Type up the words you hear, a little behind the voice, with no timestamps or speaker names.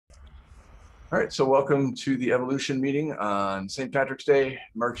All right, so welcome to the Evolution meeting on St. Patrick's Day,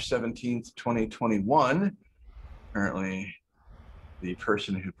 March 17th, 2021. Apparently, the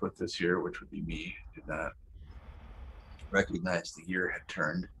person who put this here, which would be me, did not recognize the year had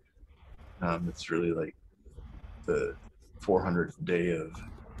turned. It's really like the 400th day of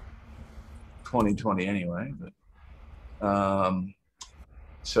 2020 anyway. But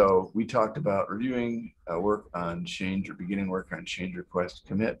so we talked about reviewing work on change or beginning work on change request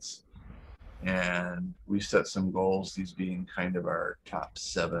commits. And we set some goals, these being kind of our top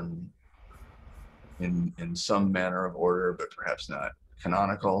 7 in some manner of order, but perhaps not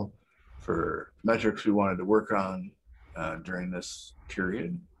canonical, for metrics we wanted to work on during this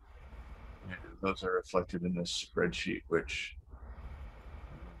period. And those are reflected in this spreadsheet, which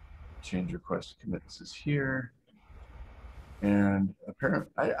change request commits is here. And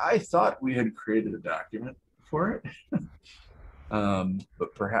apparently, I thought we had created a document for it.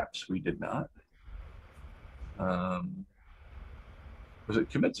 But perhaps we did not. Was it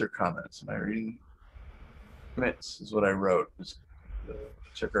commits or comments? Am I reading? Commits is what I wrote. Just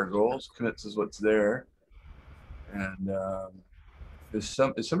check our goals. Commits is what's there. And is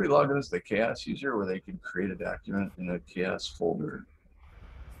somebody logged in as the CHAOSS user where they can create a document in a CHAOSS folder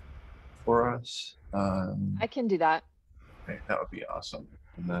for us? I can do that. Okay, that would be awesome.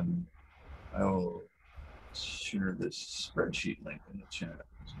 And then I will share this spreadsheet link in the chat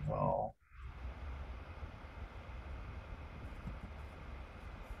as well.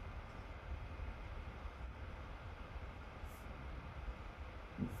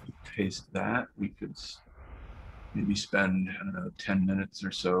 Paste that. We could maybe spend, I don't know, 10 minutes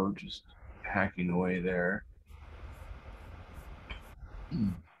or so just hacking away there.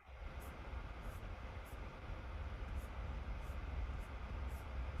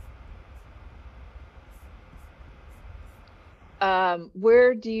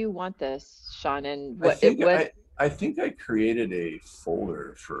 Where do you want this, Sean? And what? I think I created a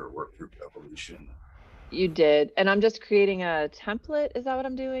folder for work group evolution. You did, and I'm just creating a template. Is that what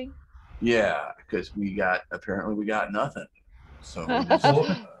I'm doing? Yeah, because apparently we got nothing. So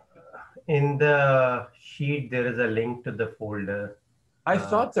in the sheet there is a link to the folder. I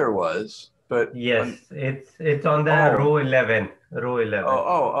thought there was, but yes, it's on the row 11. Row 11.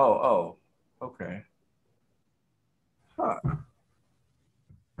 Oh. Okay. Huh.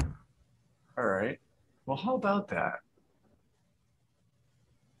 All right. Well, how about that?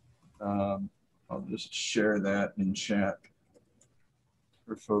 I'll just share that in chat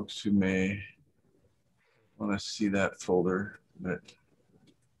for folks who may want to see that folder. And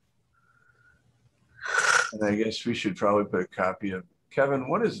I guess we should probably put a copy of, Kevin,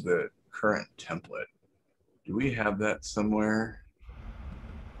 what is the current template? Do we have that somewhere?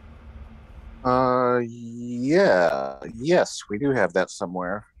 Yes, we do have that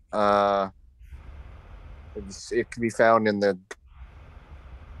somewhere. It can be found in the.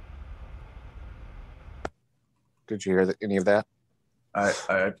 Did you hear any of that?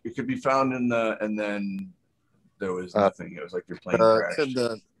 It could be found in the, and then there was nothing. It was like your plane crashed.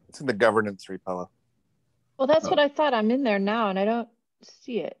 It's in the governance repo. Well, that's what I thought. I'm in there now, and I don't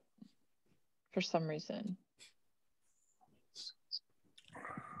see it for some reason.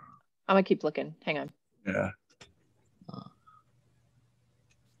 I'm gonna keep looking. Hang on. Yeah.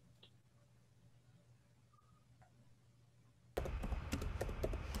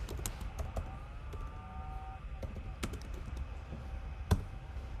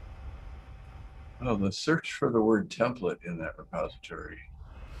 Oh, the search for the word template in that repository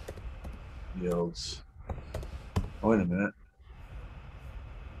yields. Oh, wait a minute.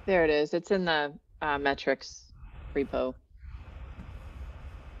 There it is. It's in the metrics repo.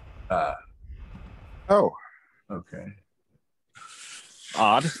 Oh. Okay.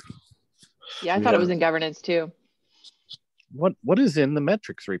 Odd. Yeah, I thought it was in governance too. What is in the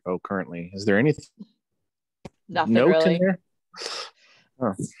metrics repo currently? Is there anything? Nothing note really. In there?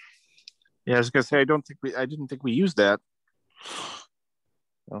 Oh. Yeah, I was gonna say I didn't think we used that.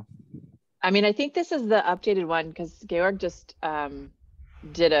 Oh. I mean, I think this is the updated one because Georg just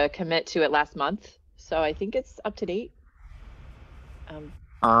did a commit to it last month, so I think it's up to date.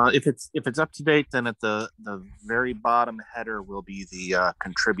 If it's up to date, then at the very bottom header will be the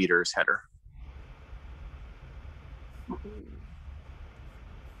contributors header.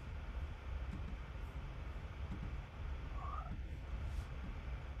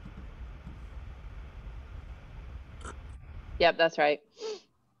 Yep, that's right.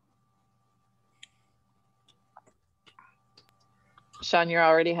 Sean, you're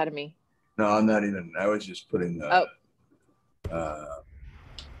already ahead of me. No, I'm not even. I was just putting the. I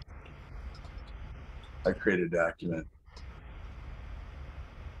created a document.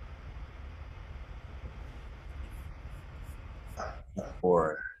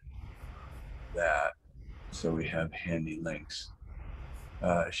 for that, so we have handy links.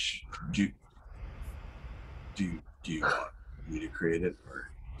 Do you want me to create it,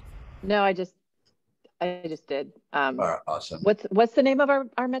 or? No, I just did. Awesome. What's the name of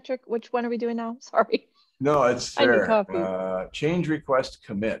our metric? Which one are we doing now? Sorry. No, it's I need fair. coffee. Change request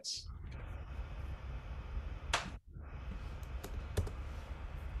commits.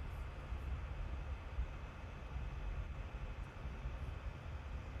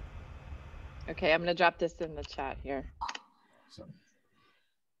 Okay, I'm gonna drop this in the chat here. So,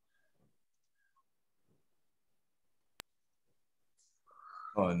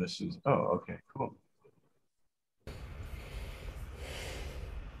 oh, and this is, oh, okay, cool.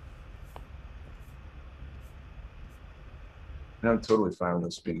 And I'm totally fine with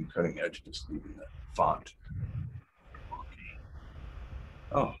this being cutting edge, just leaving the font.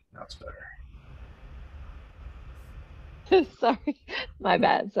 Oh, now it's better. Sorry, my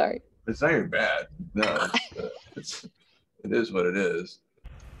bad. Sorry. It's not your bad. No, it is what it is.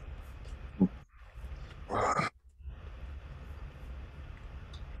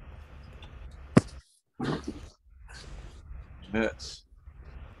 Minutes.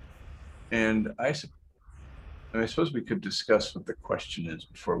 And I suppose we could discuss what the question is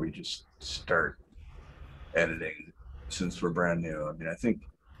before we just start editing, since we're brand new. I mean, I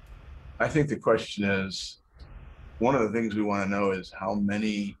think the question is, one of the things we want to know is how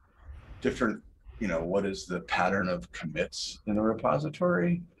many different, what is the pattern of commits in a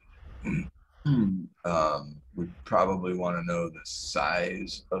repository? We probably want to know the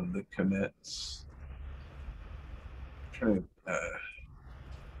size of the commits.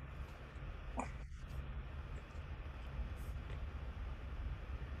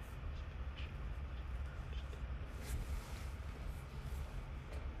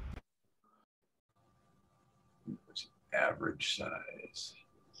 Average size.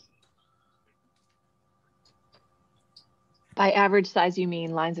 By average size, you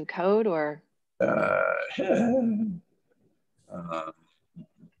mean lines of code, or?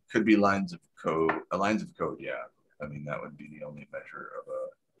 Could be lines of code. Lines of code, yeah. I mean, that would be the only measure of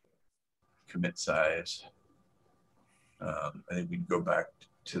a commit size. I think we'd go back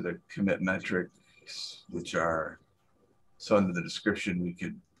to the commit metrics, which are, so under the description, we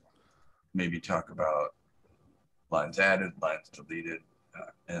could maybe talk about lines added, lines deleted,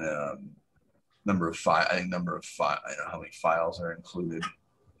 and number of file. I think number of file. I know how many files are included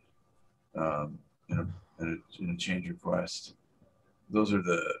in a change request. Those are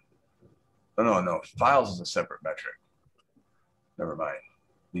the. Oh no, files is a separate metric. Never mind.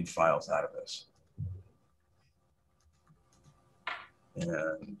 Leave files out of this.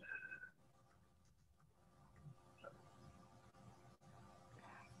 And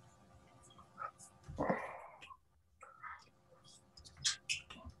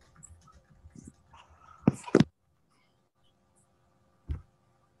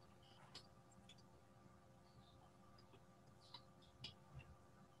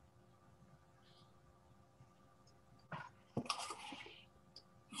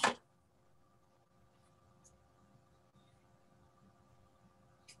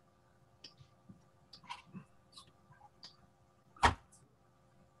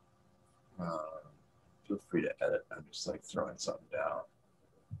feel free to edit. I'm just like throwing something down.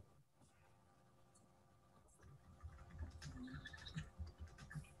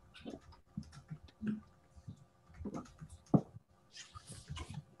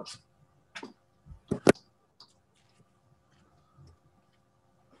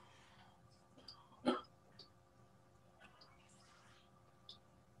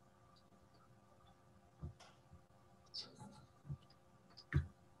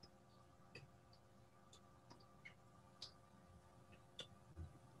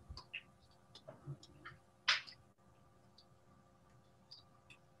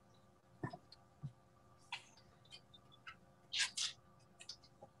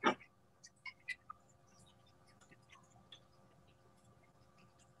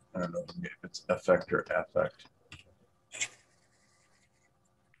 I don't know if it's effect or affect.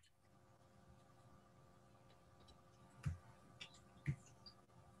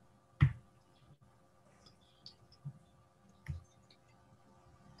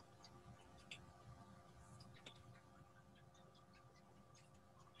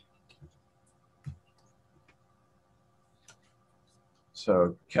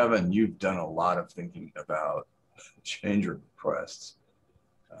 So Kevin, you've done a lot of thinking about change requests.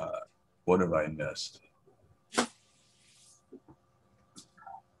 What have I missed?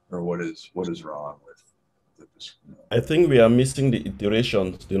 Or what is wrong with this? I think we are missing the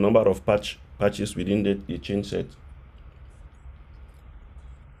iterations, the number of patches within the change set.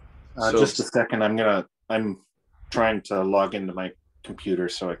 Just a second. I'm trying to log into my computer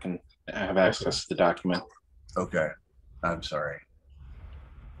so I can have access to the document. Okay, I'm sorry.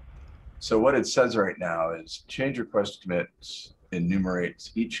 So what it says right now is change request commits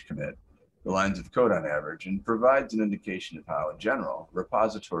enumerates each commit, the lines of code on average, and provides an indication of how, in general,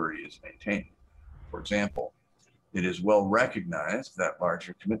 repository is maintained. For example, it is well recognized that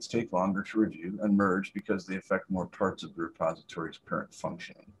larger commits take longer to review and merge because they affect more parts of the repository's current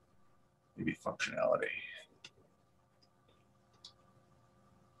functioning, maybe functionality.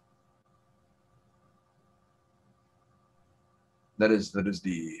 That is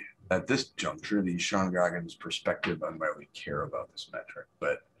the, at this juncture, the Sean Goggins perspective on why we care about this metric.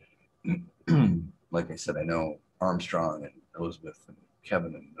 But like I said, I know Armstrong and Elizabeth and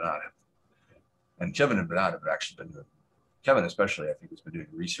Kevin and Bernard have actually been, Kevin especially, I think, has been doing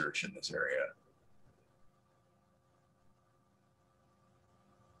research in this area.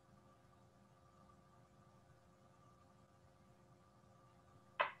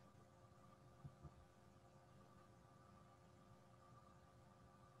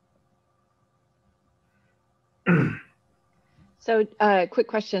 So quick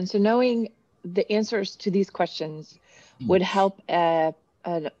question. So knowing the answers to these questions would help an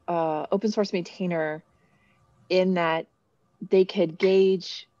open source maintainer in that they could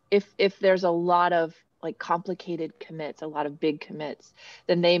gauge if there's a lot of like complicated commits, a lot of big commits,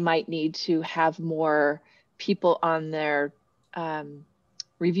 then they might need to have more people on their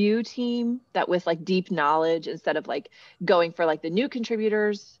review team that with like deep knowledge, instead of like going for like the new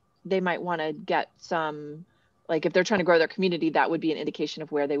contributors, they might want to get some, like if they're trying to grow their community, that would be an indication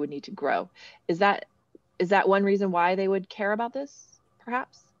of where they would need to grow. Is that one reason why they would care about this,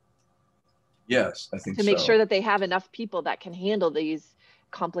 perhaps? Yes, I think so. To make sure that they have enough people that can handle these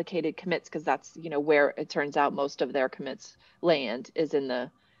complicated commits, because that's, you know, where it turns out most of their commits land is in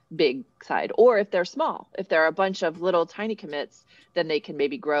the big side. Or if they're small, if there are a bunch of little tiny commits, then they can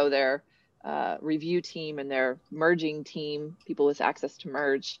maybe grow their review team and their merging team, people with access to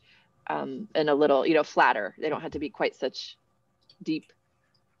merge, and a little, you know, flatter. They don't have to be quite such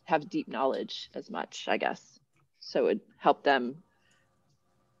have deep knowledge as much, I guess. So it would help them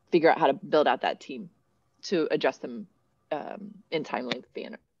figure out how to build out that team to address them in timely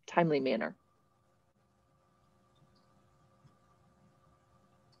manner.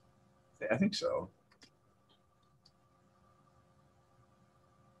 I think so.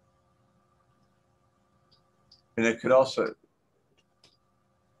 And it could also,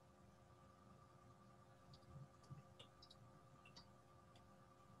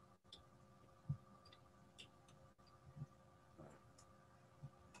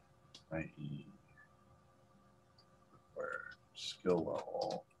 i.e. where skill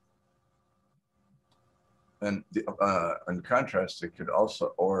level. And in contrast, it could also,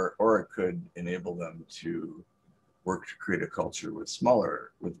 or it could enable them to work to create a culture with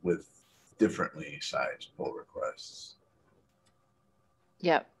smaller, with differently sized pull requests.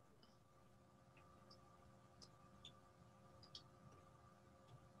 Yep.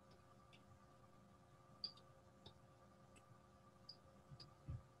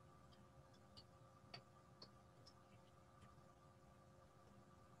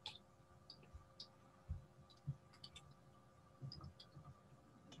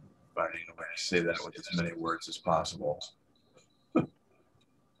 Finding a way to say that with as many words as possible.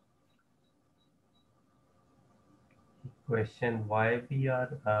 Question: why we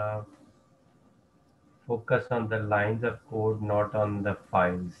are focused on the lines of code, not on the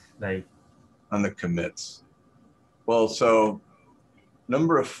files, like on the commits? Well, so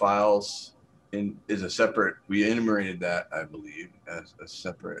number of files is a separate, we enumerated that, I believe, as a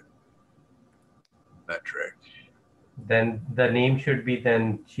separate metric. then the name should be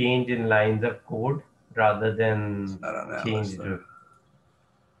then change in lines of code rather than Not on that change list, to.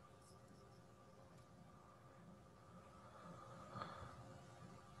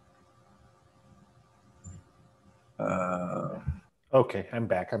 Okay, I'm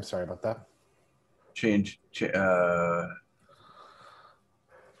back. I'm sorry about that. Because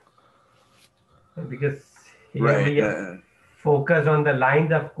here right. we are focused on the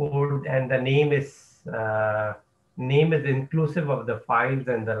lines of code, and the name is inclusive of the files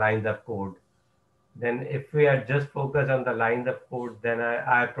and the lines of code. Then if we are just focused on the lines of code, then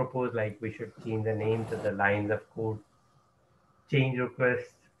I propose like we should change the name to the lines of code. Change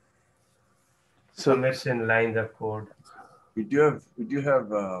request commits in lines of code. We do have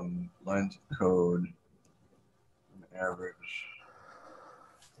lines of code on average.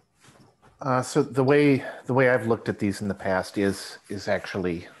 So the way I've looked at these in the past is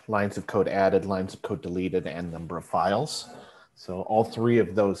actually lines of code added, lines of code deleted, and number of files. So all three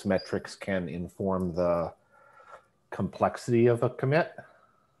of those metrics can inform the complexity of a commit.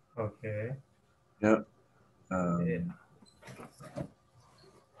 Okay. Yep. Can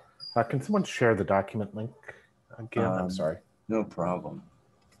someone share the document link again? I'm sorry. No problem.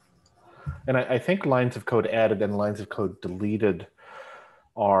 And I think lines of code added and lines of code deleted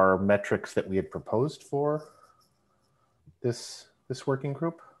are metrics that we had proposed for this working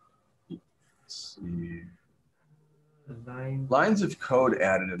group. Let's see. Lines of code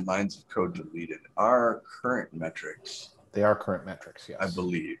added and lines of code deleted are current metrics. They are current metrics, yes. I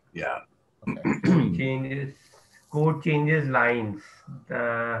believe, yeah. Okay. Code changes lines,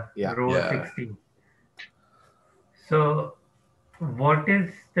 row 16. So what is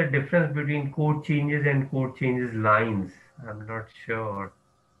the difference between code changes and code changes lines? I'm not sure.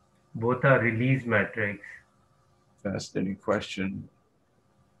 Both are release metrics. Fascinating question.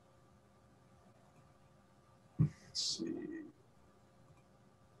 Let's see.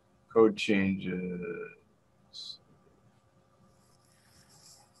 Code changes.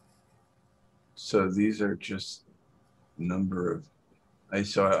 So these are just number of,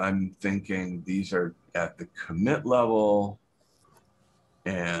 I'm thinking these are at the commit level,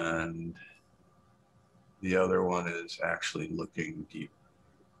 and the other one is actually looking deep.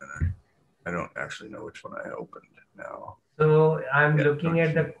 I don't actually know which one I opened now. So I'm looking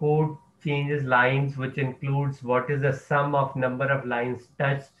at the code changes lines, which includes what is the sum of number of lines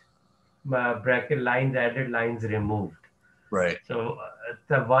touched, bracket lines added, lines removed. Right. So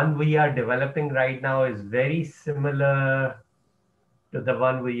the one we are developing right now is very similar to the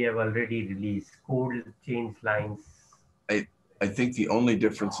one we have already released, code change lines. I think the only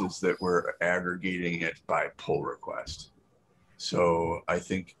difference is that we're aggregating it by pull request. So I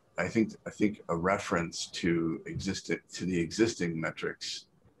think a reference to the existing metrics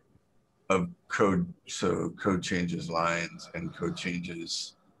of code, so code changes lines and code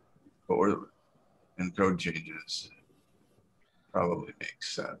changes, code changes probably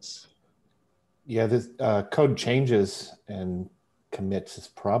makes sense. Yeah, this code changes and commits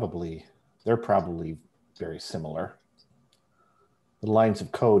is they're probably very similar. The lines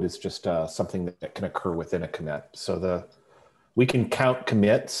of code is just something that can occur within a commit. So we can count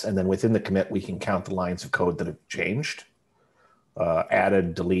commits, and then within the commit, we can count the lines of code that have changed,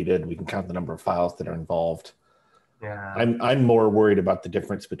 added, deleted. We can count the number of files that are involved. Yeah. I'm more worried about the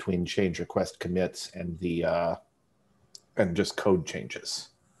difference between change request commits and and just code changes.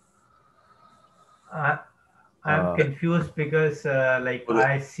 I'm confused because I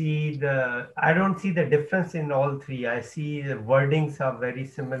don't see the difference in all three. I see the wordings are very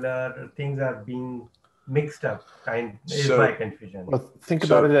similar. Things are being mixed up. Is my confusion. Well, think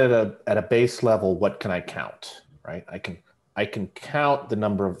about it at a base level. What can I count? Right? I can count the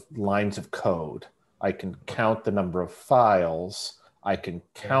number of lines of code. I can count the number of files. I can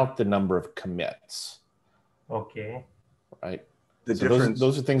count the number of commits. Okay. Right.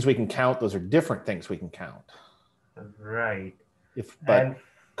 Those are things we can count. Those are different things we can count. Right. But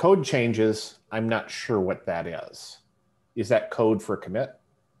code changes, I'm not sure what that is. Is that code for commit?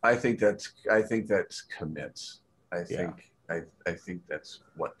 I think that's commits. I think that's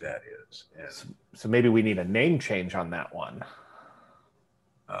what that is. And, so maybe we need a name change on that one.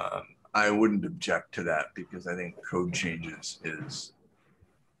 I wouldn't object to that because I think code changes is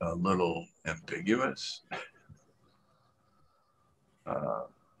a little ambiguous.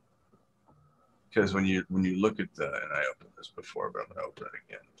 Because when you look at and I opened this before, but I'm going to open it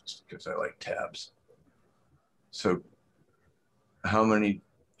again just because I like tabs. So how many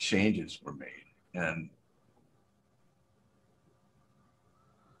changes were made? And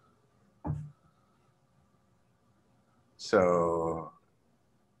so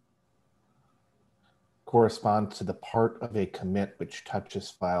corresponds to the part of a commit which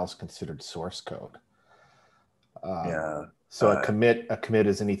touches files considered source code. So a commit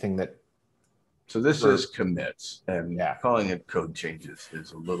is anything that. So this is commits, and calling it code changes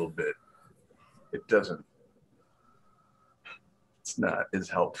is a little bit. It's not as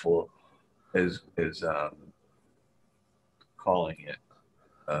helpful as calling it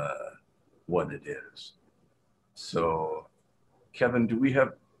what it is. So, Kevin, do we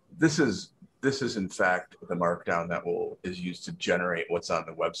have this is in fact the markdown that is used to generate what's on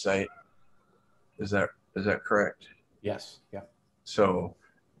the website. Is that correct? Yes. Yeah. So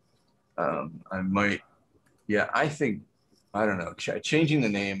I think, I don't know, changing the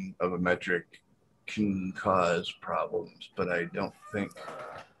name of a metric can cause problems, but I don't think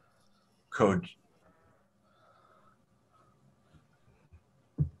code.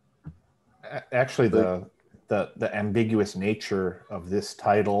 Actually, the ambiguous nature of this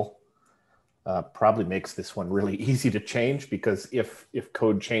title probably makes this one really easy to change, because if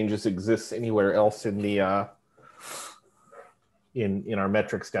code changes exists anywhere else in the in our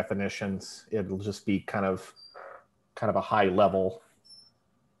metrics definitions, it'll just be kind of a high level.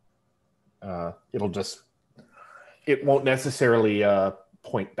 It won't necessarily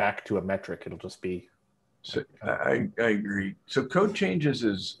point back to a metric. It'll just be. So I agree. So code changes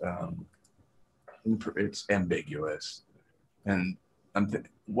is it's ambiguous, and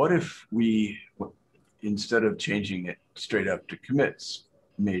what if we, instead of changing it straight up to commits,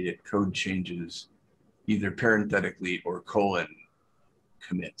 made it code changes either parenthetically or colon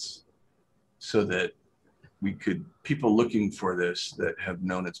commits, so that people looking for this that have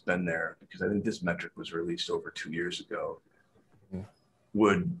known it's been there, because I think this metric was released over 2 years ago,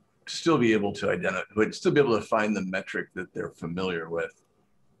 would still be able to find the metric that they're familiar with,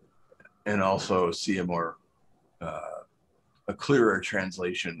 and also see a clearer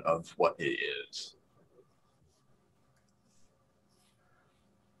translation of what it is.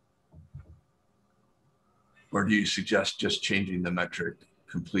 Or do you suggest just changing the metric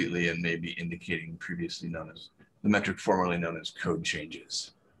completely and maybe indicating previously known as the metric formerly known as code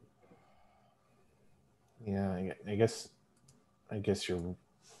changes? Yeah, I guess you're.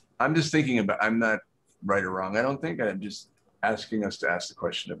 I'm just thinking about, I'm not right or wrong. I don't think. I'm just asking us to ask the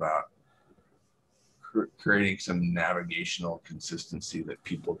question about creating some navigational consistency that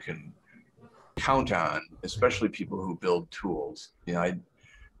people can count on, especially people who build tools. You know,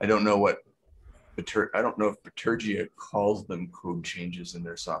 I don't know what I don't know if Bitergia calls them code changes in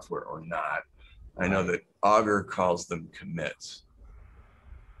their software or not. I know that Augur calls them commits.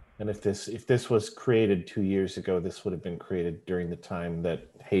 And if this was created 2 years ago, this would have been created during the time that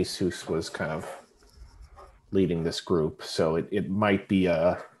Jesus was kind of leading this group. So it might be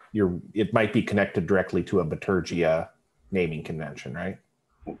it might be connected directly to a Bitergia naming convention, right?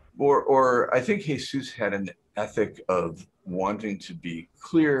 Or I think Jesus had an ethic of wanting to be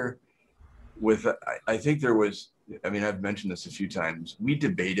clear with, I think there was, I mean, I've mentioned this a few times. We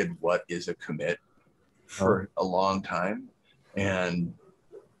debated what is a commit for a long time. And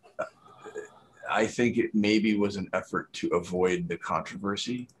I think it maybe was an effort to avoid the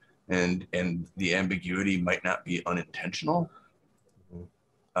controversy, and the ambiguity might not be unintentional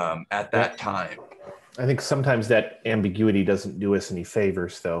at that time. I think sometimes that ambiguity doesn't do us any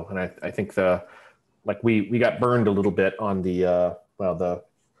favors, though. And I think we got burned a little bit on the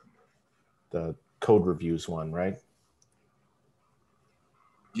code reviews one, right?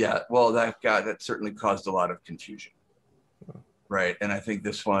 Yeah, well, that certainly caused a lot of confusion, right? And I think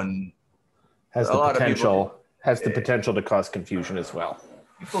this one has the potential to cause confusion as well.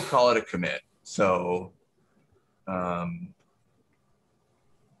 People call it a commit, so.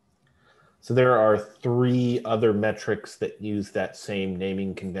 So there are 3 other metrics that use that same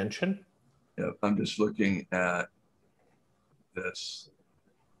naming convention. Yep, I'm just looking at this.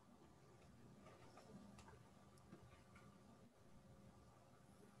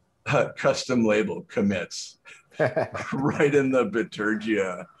 Custom label commits right in the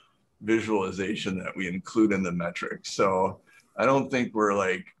Bitergia visualization that we include in the metric. So I don't think we're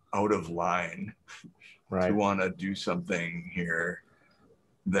like out of line to want to do something here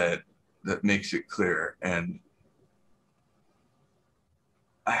that makes it clear. And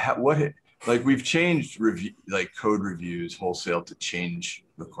we've changed code reviews wholesale to change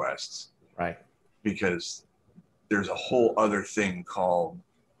requests, right? Because there's a whole other thing called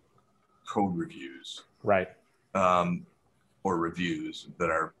code reviews, right? Or reviews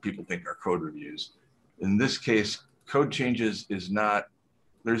that people think are code reviews. In this case, code changes is not.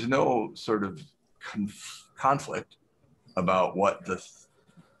 There's no sort of conflict about what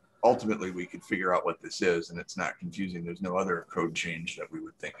ultimately we could figure out what this is, and it's not confusing. There's no other code change that we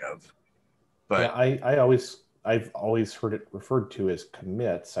would think of. But yeah, I've always heard it referred to as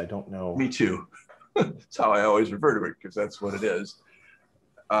commits. I don't know. Me too. That's how I always refer to it, because that's what it is.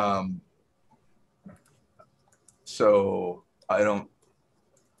 So I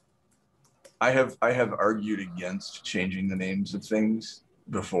have argued against changing the names of things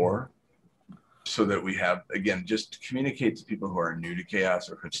before, so that we have, again, just to communicate to people who are new to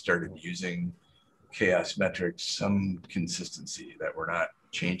CHAOSS or have started using CHAOSS metrics some consistency, that we're not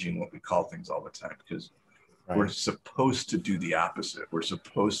changing what we call things all the time, because we're supposed to do the opposite. We're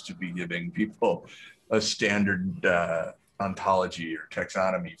supposed to be giving people a standard ontology or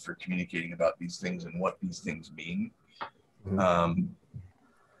taxonomy for communicating about these things and what these things mean. So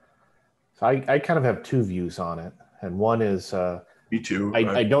I kind of have 2 views on it, and one is me too.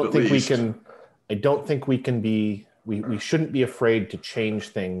 I don't think we can. I don't think we can be. We shouldn't be afraid to change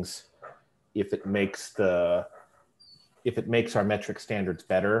things if it makes our metric standards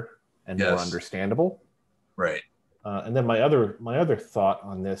better, and more understandable. Right. And then my other thought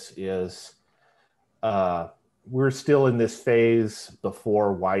on this is we're still in this phase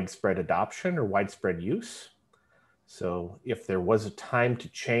before widespread adoption or widespread use. So if there was a time to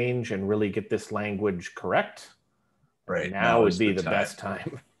change and really get this language correct, right now would be the best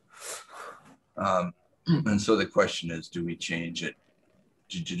time. And so the question is, do we change it?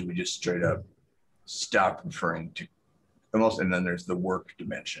 Do we just straight up stop referring to almost, and then there's the work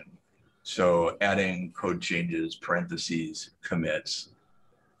dimension. So adding code changes, parentheses, commits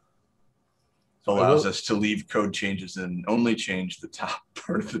allows us to leave code changes and only change the top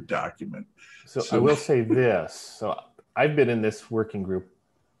part of the document. So I will say this. So I've been in this working group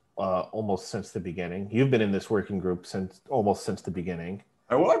almost since the beginning. You've been in this working group almost since the beginning.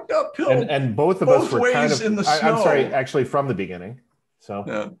 I walked uphill. And both of us were kind of, in the snow. I'm sorry, actually from the beginning. So,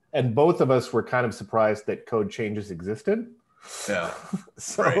 yeah. And both of us were kind of surprised that code changes existed. Yeah.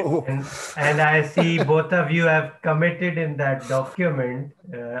 So, right. And I see both of you have committed in that document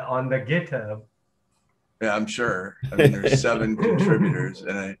on the GitHub. Yeah, I'm sure. I mean, there's 7 contributors,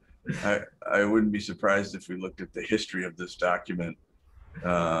 and I wouldn't be surprised if we looked at the history of this document,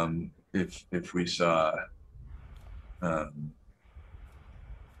 if we saw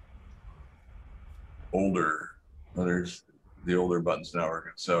older. Well, there's the older buttons now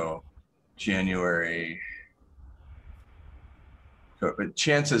working. So January. But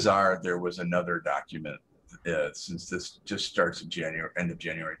chances are there was another document since this just starts in end of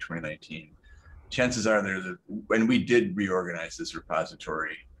January 2019. Chances are when we did reorganize this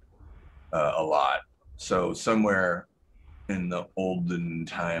repository a lot. So somewhere in the olden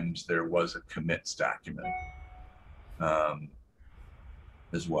times, there was a commits document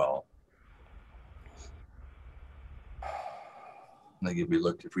as well. Like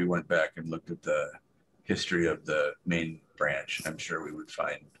if we went back and looked at the history of the main branch, I'm sure we would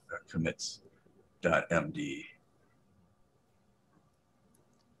find commits.md.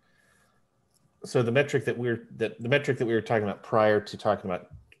 So the metric that we were talking about prior to talking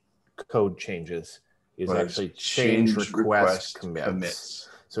about code changes is actually change request commits.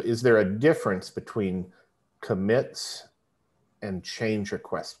 So is there a difference between commits and change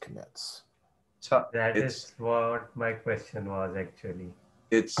request commits? That is what my question was actually.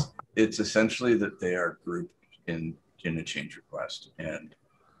 It's essentially that they are grouped in a change request, and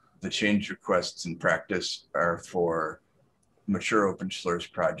the change requests in practice are for mature open source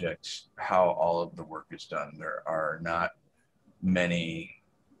projects, how all of the work is done. There are not many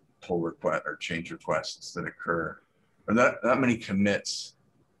pull request or change requests that occur, or not many commits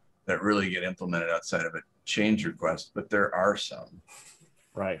that really get implemented outside of a change request, but there are some.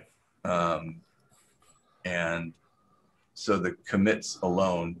 Right. And so the commits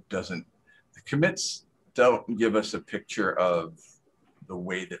alone the commits don't give us a picture of the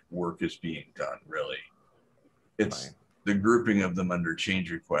way that work is being done, really. It's right. The grouping of them under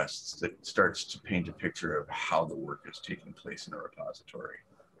change requests that starts to paint a picture of how the work is taking place in a repository.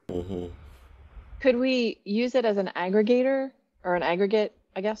 Mm-hmm. Could we use it as an aggregator or an aggregate,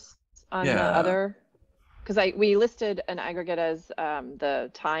 I guess, on the other? Because we listed an aggregate as the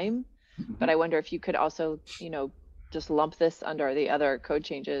time, mm-hmm. but I wonder if you could also, just lump this under the other code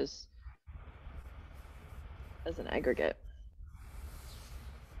changes as an aggregate.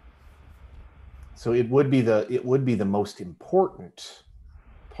 So it would be the most important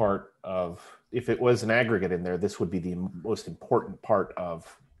part of, if it was an aggregate in there, this would be the most important part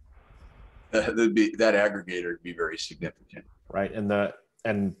of. That aggregator would be very significant. Right,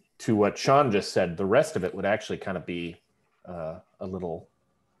 and to what Sean just said, the rest of it would actually kind of be a little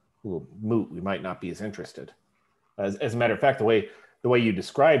moot. We might not be as interested. As a matter of fact, the way you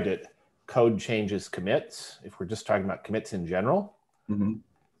described it, code changes commits, if we're just talking about commits in general, mm-hmm.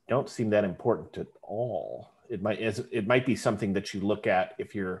 don't seem that important at all. It might be something that you look at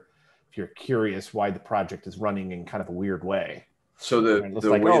if you're curious why the project is running in kind of a weird way. So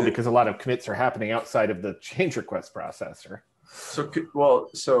because a lot of commits are happening outside of the change request processor. So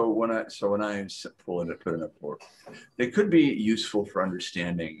when I put in a port, it could be useful for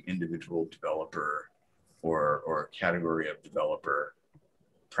understanding individual developer or category of developer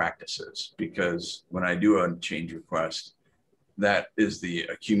practices, because when I do a change request, that is the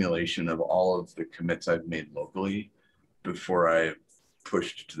accumulation of all of the commits I've made locally before I've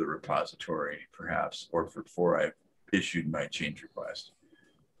pushed to the repository, perhaps, or before I've issued my change request.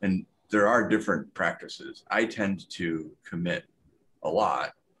 And there are different practices. I tend to commit a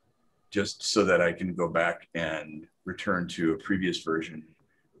lot just so that I can go back and return to a previous version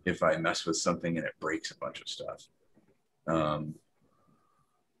if I mess with something and it breaks a bunch of stuff.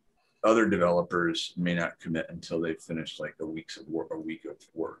 Other developers may not commit until they've finished like a week of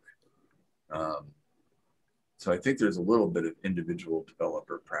work. So I think there's a little bit of individual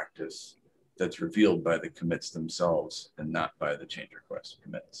developer practice that's revealed by the commits themselves and not by the change request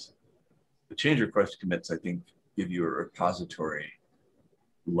commits. The change request commits, I think, give you a repository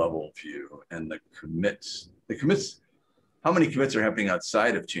level view, and the commits, how many commits are happening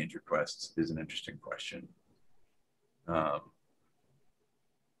outside of change requests is an interesting question.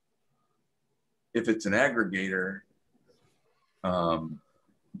 If it's an aggregator,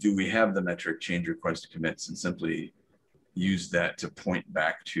 do we have the metric change request commits and simply use that to point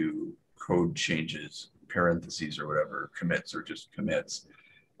back to code changes, parentheses or whatever, commits or just commits,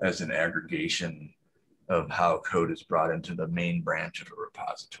 as an aggregation of how code is brought into the main branch of a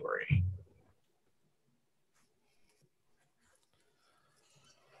repository?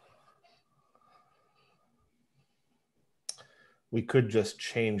 We could just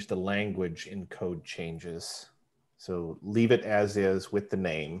change the language in code changes. So leave it as is with the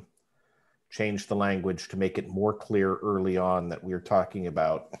name, change the language to make it more clear early on that we're talking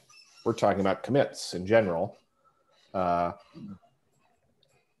about commits in general. And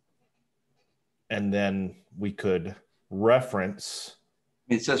then we could reference.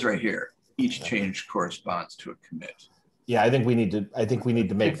 It says right here, each change corresponds to a commit. Yeah, I think we need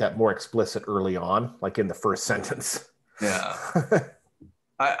to make that more explicit early on, like in the first sentence. Yeah.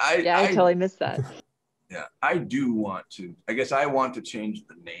 I totally missed that. Yeah, I do want to. I guess I want to change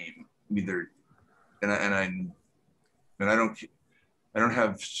the name either, and I don't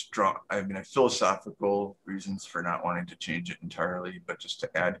have strong. I mean, I have philosophical reasons for not wanting to change it entirely, but just to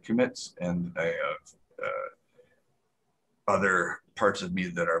add commits, and I have other parts of me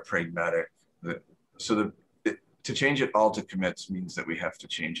that are pragmatic. To change it all to commits means that we have to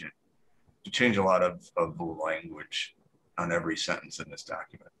change a lot of the language on every sentence in this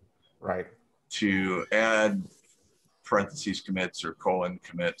document. Right. To add parentheses commits or colon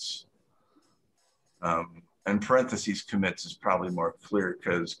commits, and parentheses commits is probably more clear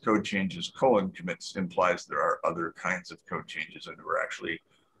because code changes colon commits implies there are other kinds of code changes, and we're actually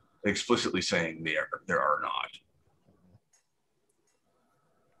explicitly saying there are not.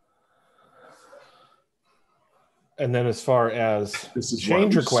 And then as far as this is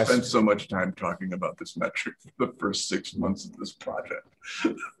change why we requests, spent so much time talking about this metric for the first 6 months of this project.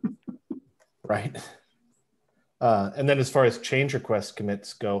 right? And then as far as change request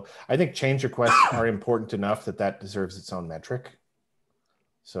commits go, I think change requests are important enough that deserves its own metric.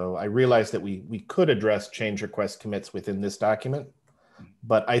 So I realize that we could address change request commits within this document,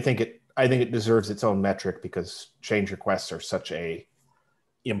 but I think it deserves its own metric because change requests are such a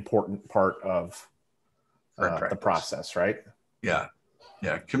important part of the process, right? Yeah,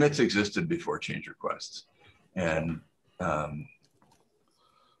 yeah. Commits existed before change requests, and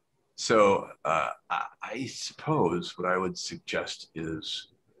so I suppose what I would suggest is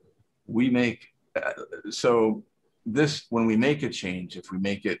we make when we make a change, if we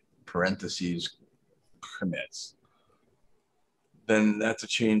make it parentheses commits, then that's a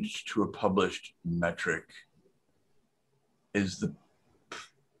change to a published metric.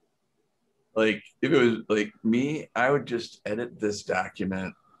 Like if it was like me, I would just edit this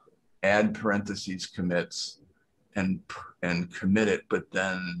document, add parentheses commits, and commit it, but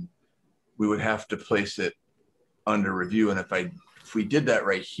then we would have to place it under review. And if we did that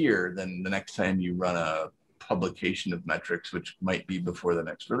right here, then the next time you run a publication of metrics, which might be before the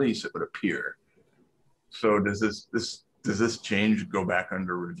next release, it would appear. So does this change go back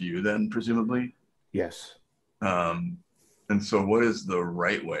under review then, presumably? Yes. And so what is the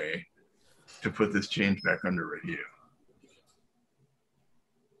right way to put this change back under review?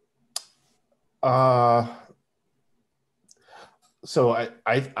 So I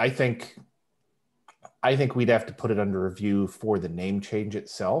think we'd have to put it under review for the name change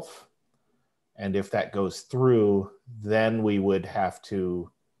itself. And if that goes through, then we would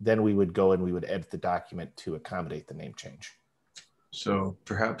go and we would edit the document to accommodate the name change. So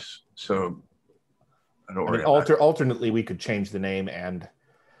perhaps, I don't worry. Alternately, we could change the name and.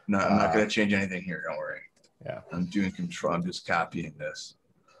 No, I'm not going to change anything here. Don't worry. Yeah. I'm doing control. I'm just copying this.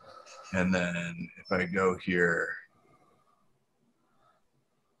 And then if I go here.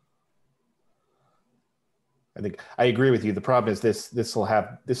 I think I agree with you. The problem is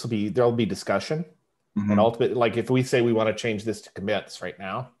there'll be discussion. Mm-hmm. And ultimately, like if we say we want to change this to commits right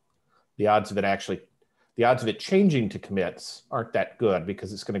now, the odds of it changing to commits aren't that good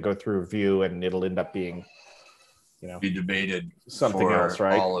because it's going to go through review and it'll end up being, be debated something for else,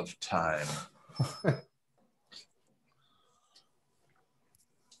 right? All of time.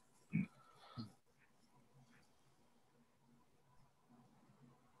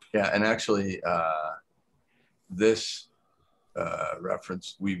 Yeah, and actually, this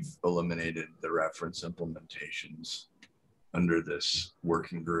reference. We've eliminated the reference implementations under this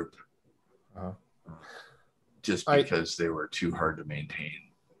working group just because they were too hard to maintain.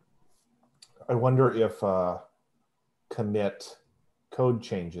 I wonder if commit code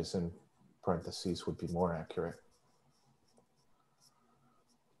changes in parentheses would be more accurate.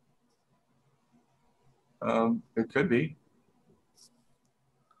 It could be.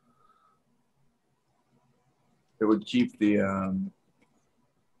 It would keep the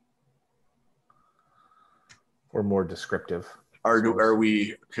or more descriptive. Are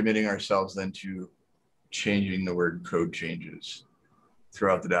we committing ourselves then to changing the word code changes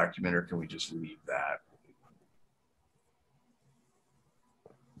throughout the document, or can we just leave that?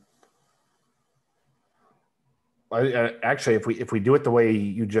 Actually, if we do it the way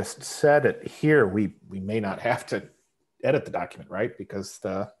you just said it here, we may not have to edit the document, right? Because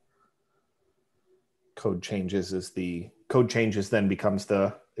the code changes is the code changes then becomes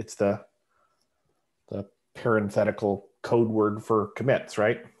the parenthetical code word for commits,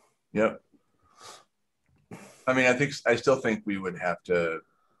 right? Yep. I mean, I still think we would have to.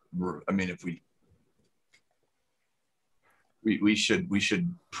 I mean, if we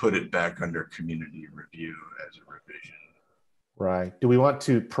should put it back under community review as a revision. Right. Do we want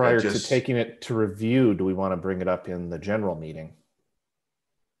to, prior to taking it to review, do we want to bring it up in the general meeting?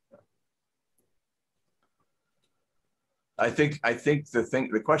 I think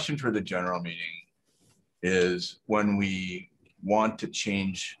the question for the general meeting is when we want to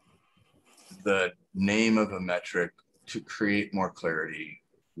change the name of a metric to create more clarity,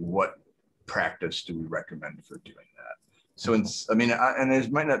 what practice do we recommend for doing that? So, and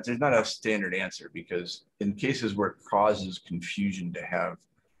there's not a standard answer, because in cases where it causes confusion to have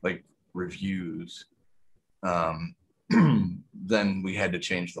like reviews, then we had to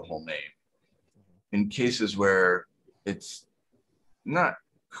change the whole name. In cases where it's not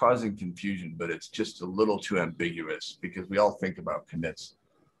causing confusion, but it's just a little too ambiguous because we all think about commits,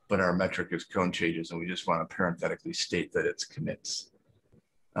 but our metric is code changes, and we just want to parenthetically state that it's commits.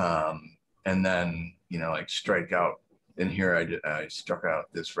 And then, like strike out. And here I struck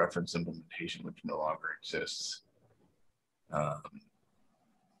out this reference implementation, which no longer exists.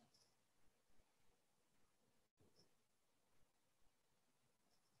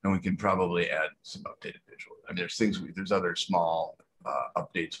 And we can probably add some updated visual. I mean, there's other small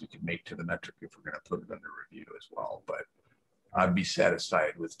updates we can make to the metric if we're going to put it under review as well. But I'd be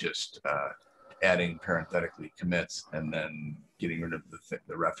satisfied with just adding parenthetically commits and then getting rid of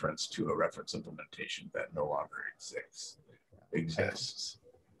the reference to a reference implementation that no longer exists.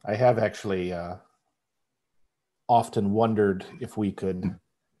 I have actually often wondered if we could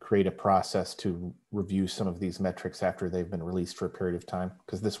create a process to review some of these metrics after they've been released for a period of time,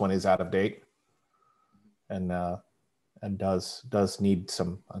 because this one is out of date and does need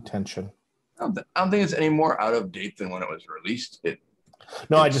some attention. I don't think it's any more out of date than when it was released.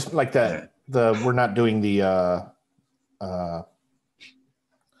 No, I just like that. Yeah. We're not doing the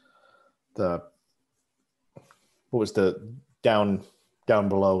what was the down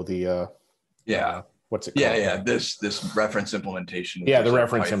below the what's it called? Yeah. This reference implementation. Yeah, the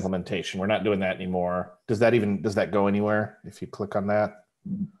reference implementation. We're not doing that anymore. Does that go anywhere if you click on that?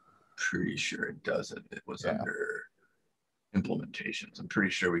 Pretty sure it doesn't. It was under implementations. I'm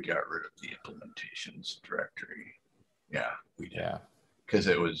pretty sure we got rid of the implementations directory. Yeah, we did. Yeah. Because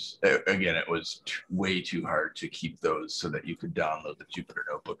it was way too hard to keep those so that you could download the Jupyter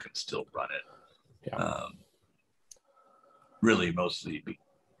Notebook and still run it. Yeah. Really, mostly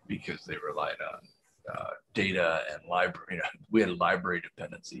because they relied on data and library. We had a library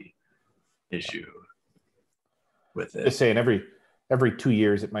dependency issue with it. Just saying, every 2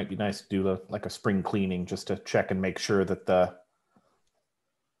 years, it might be nice to do like a spring cleaning just to check and make sure that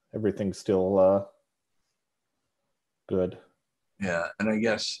everything's still good. Yeah, and I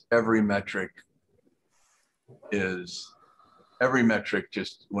guess every metric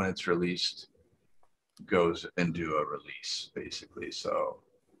just when it's released goes into a release, basically. So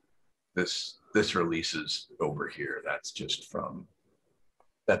this release is over here. That's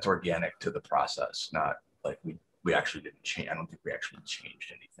that's organic to the process, not like we actually didn't change. I don't think we actually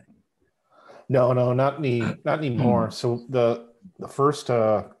changed anything. No, not anymore. So the first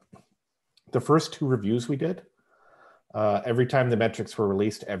two reviews we did, every time the metrics were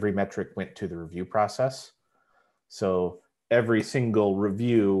released, every metric went to the review process. So every single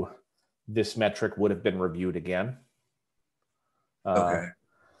review, this metric would have been reviewed again. Okay.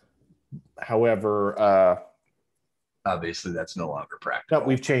 However, obviously that's no longer practical. No,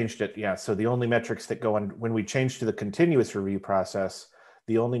 we've changed it. Yeah. So the only metrics that go on when we change to the continuous review process,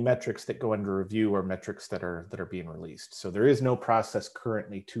 The only metrics that go under review are metrics that are being released. So there is no process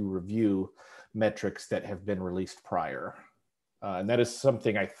currently to review metrics that have been released prior. And that is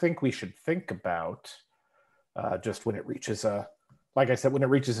something I think we should think about just when it reaches like I said, when it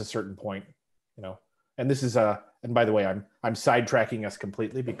reaches a certain point, you know. And this is and by the way, I'm sidetracking us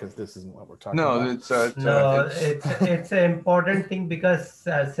completely because this isn't what we're talking about. It's an important thing because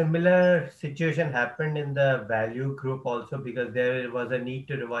a similar situation happened in the value group also, because there was a need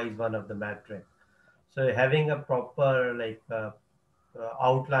to revise one of the metrics. So having a proper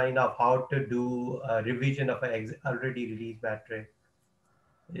outline of how to do a revision of an already released metric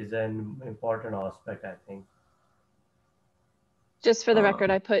is an important aspect, I think. Just for the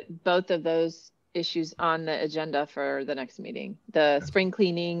record, I put both of those issues on the agenda for the next meeting: the spring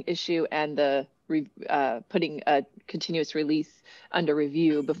cleaning issue and the putting a continuous release under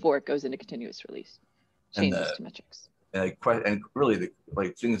review before it goes into continuous release. Changes to metrics. And really,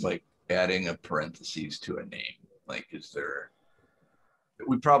 things like adding a parentheses to a name. Like, is there?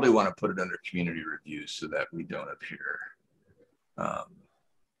 We probably want to put it under community review so that we don't appear,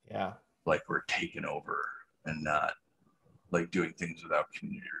 like we're taken over and not like doing things without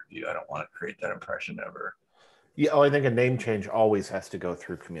community review. I don't want to create that impression ever. Yeah, I think a name change always has to go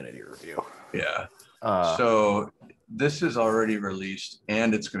through community review. Yeah. So this is already released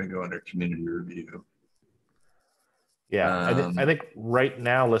and it's going to go under community review. Yeah, I think right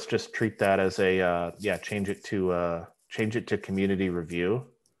now let's just treat that as a change it to community review.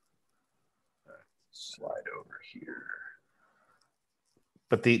 Slide over here.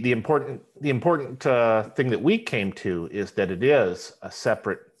 But the important thing that we came to is that it is a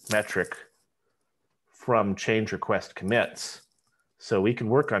separate metric from change request commits. So we can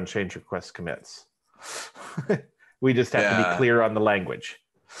work on change request commits. We just have to be clear on the language.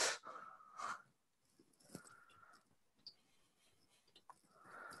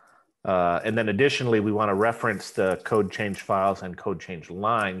 And then additionally, we want to reference the code change files and code change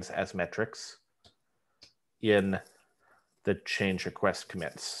lines as metrics in the change request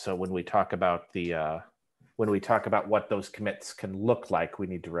commits. So when we talk about what those commits can look like, we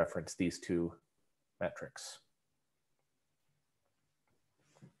need to reference these two metrics.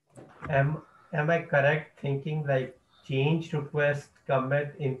 Am I correct thinking like change request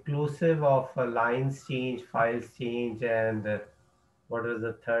commit inclusive of lines change, files change, and what was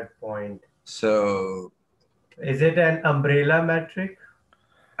the third point? So is it an umbrella metric?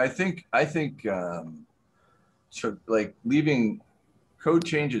 I think so, like leaving code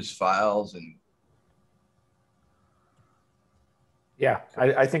changes, files, and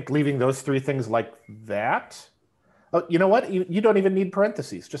I think leaving those three things like that. Oh, you know what? You don't even need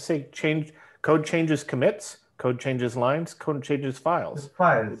parentheses. Just say code changes commits, code changes lines, code changes files.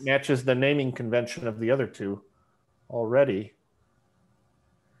 It matches the naming convention of the other two already.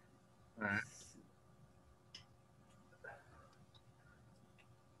 All right.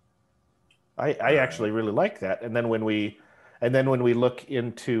 I actually really like that. And then when we look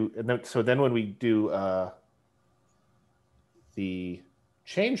into, when we do the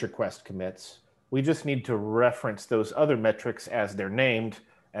change request commits, we just need to reference those other metrics as they're named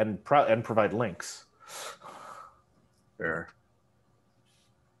and provide links. Fair.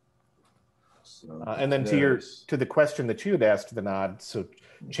 So and then to the question that you had asked, Vinod, so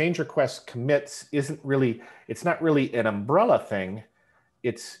change request commits it's not really an umbrella thing.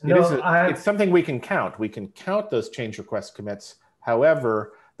 It's something we can count. We can count those change request commits.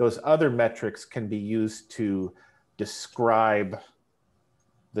 However, those other metrics can be used to describe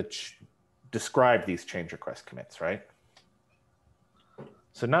these change request commits, right?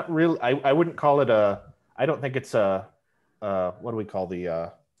 So not really. I wouldn't call it I don't think it's a. What do we call the?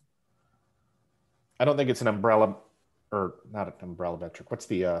 I don't think it's an umbrella, or not an umbrella metric. What's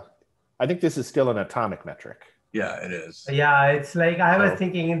the? I think this is still an atomic metric. Yeah, it is. Yeah, it's like I was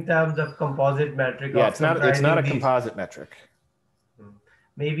thinking in terms of composite metric. Yeah, it's not a composite metric.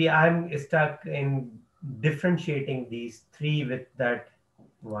 Maybe I'm stuck in differentiating these three with that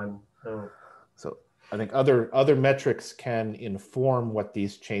one. So I think other metrics can inform what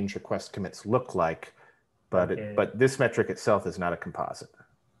these change request commits look like, but but this metric itself is not a composite.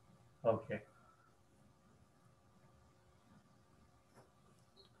 Okay.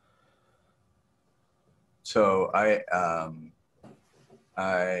 So I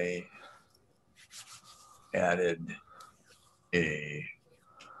added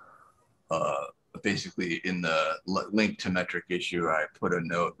basically in the link to metric issue, I put a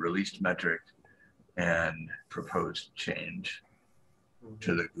note, released metric and proposed change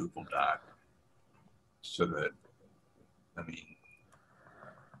to the Google Doc, so that, I mean,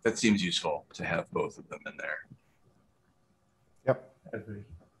 that seems useful to have both of them in there. Yep. Agree.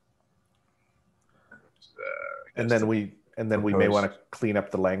 And then we may want to clean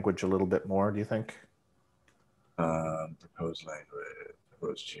up the language a little bit more. Do you think? Proposed language,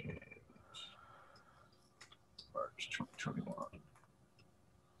 proposed change, March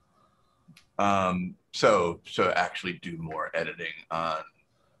 2021. So actually do more editing on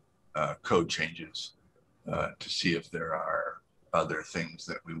code changes to see if there are other things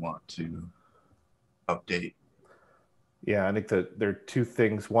that we want to update. Yeah, I think that there are two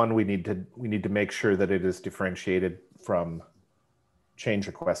things. One, we need to make sure that it is differentiated from change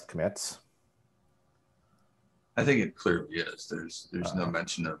request commits. I think it clearly is. There's no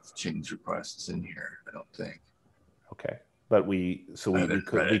mention of change requests in here, I don't think. Okay, but we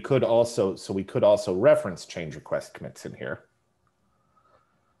could also reference change request commits in here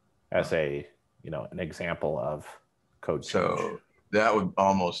as an example of code change. So that would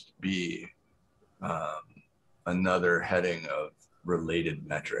almost be another heading of related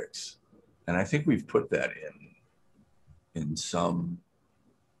metrics, and I think we've put that in some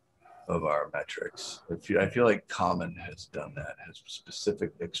of our metrics. I feel like Common has done that, has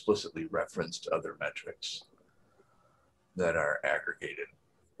explicitly referenced other metrics that are aggregated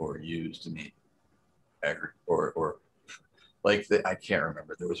or used in the or like I can't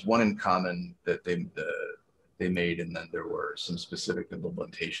remember. There was one in Common that they made, and then there were some specific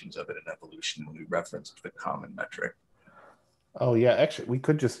implementations of it in Evolution, and we referenced the Common metric. Oh yeah, actually we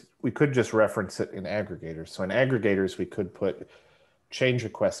could just reference it in aggregators. So in aggregators we could put change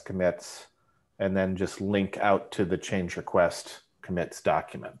request commits and then just link out to the change request commits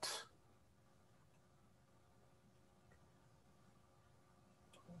document.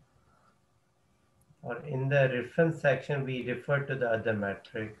 Or in the reference section, we refer to the other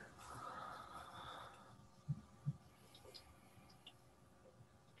metric.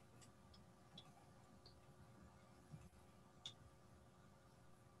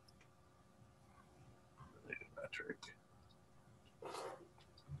 Related metric.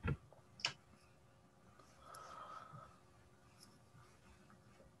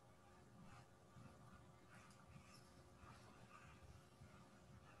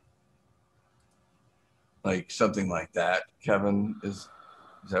 Like something like that, Kevin, is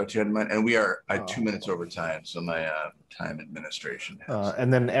that what you had in mind? And we are at 2 minutes over time, so my time administration has.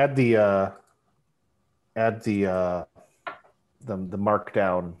 And then add the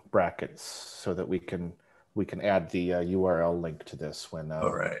markdown brackets so that we can add the URL link to this when.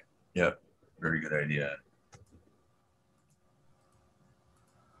 All right. Yep. Very good idea.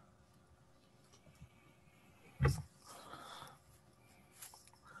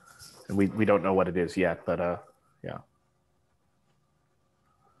 And we don't know what it is yet, but yeah.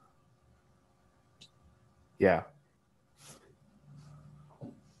 Yeah.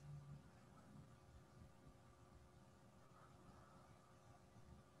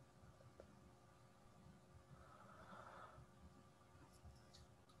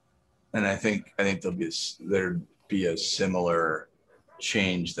 And I think there'd be a similar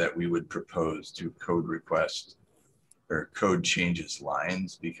change that we would propose to code request or code changes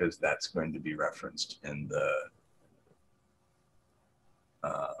lines, because that's going to be referenced in the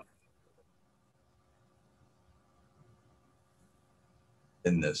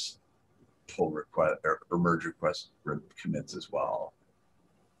in this pull request or merge request commits as well.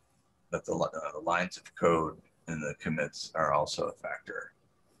 That the lines of code and the commits are also a factor.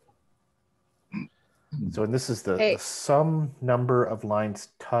 So and this is the sum number of lines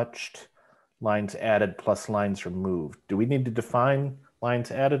touched, lines added plus lines removed. Do we need to define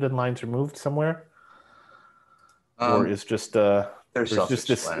lines added and lines removed somewhere? Or is just there's just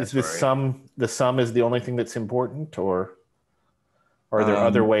this the sum is the only thing that's important, or are there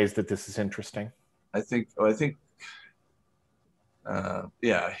other ways that this is interesting? I think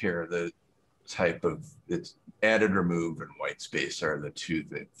yeah, here the type of it's added, remove, and white space are the two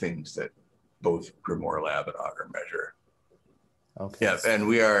things that both Grimoire Lab and Augur measure. Okay. Yeah, and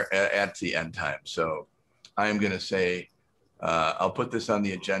we are at the end time, so I'm going to say I'll put this on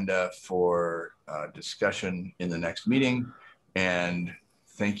the agenda for discussion in the next meeting, and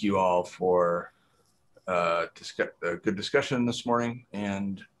thank you all for a good discussion this morning,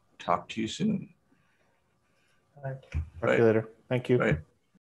 and talk to you soon. All right. Talk to you later. Thank you. Right.